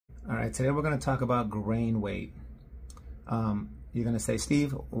All right, today we're going to talk about grain weight. You're going to say,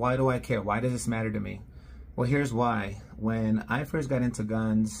 Steve, why do I care? Why does this matter to me? Well, here's why. When I first got into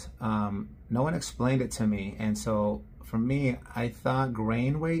guns, no one explained it to me. And so for me, I thought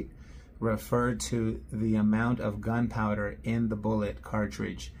grain weight referred to the amount of gunpowder in the bullet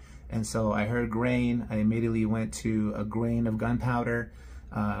cartridge. And so I heard grain, I immediately went to a grain of gunpowder,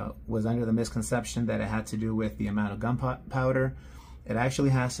 was under the misconception that it had to do with the amount of gunpowder. It actually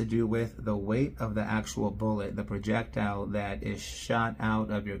has to do with the weight of the actual bullet, the projectile that is shot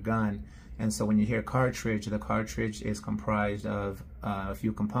out of your gun. And so when you hear cartridge, the cartridge is comprised of a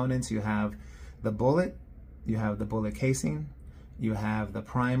few components. You have the bullet, you have the bullet casing, you have the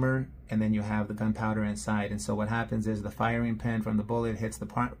primer, and then you have the gunpowder inside. And so what happens is the firing pin from the bullet hits the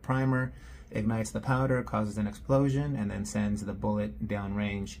primer, ignites the powder, causes an explosion, and then sends the bullet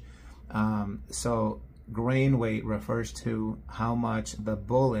downrange. So grain weight refers to how much the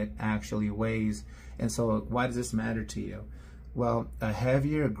bullet actually weighs. And so why does this matter to you? Well, a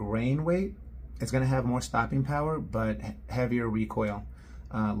heavier grain weight is going to have more stopping power, but heavier recoil.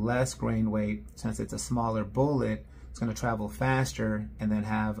 Less grain weight, since it's a smaller bullet, it's going to travel faster and then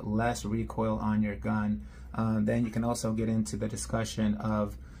have less recoil on your gun. Then you can also get into the discussion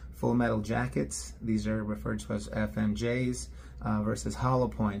of full metal jackets. These are referred to as FMJs versus hollow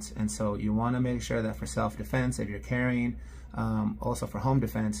points. And so you want to make sure that for self-defense, if you're carrying, also for home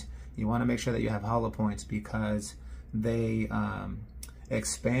defense, you want to make sure that you have hollow points because they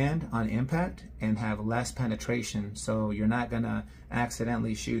expand on impact and have less penetration. So you're not going to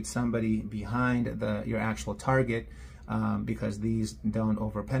accidentally shoot somebody behind your actual target because these don't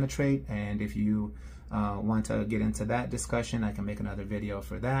over penetrate. And if you want to get into that discussion, I can make another video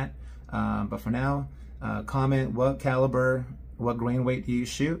for that. But for now, comment what caliber, what grain weight do you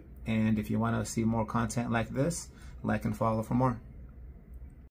shoot? And if you want to see more content like this, like and follow for more.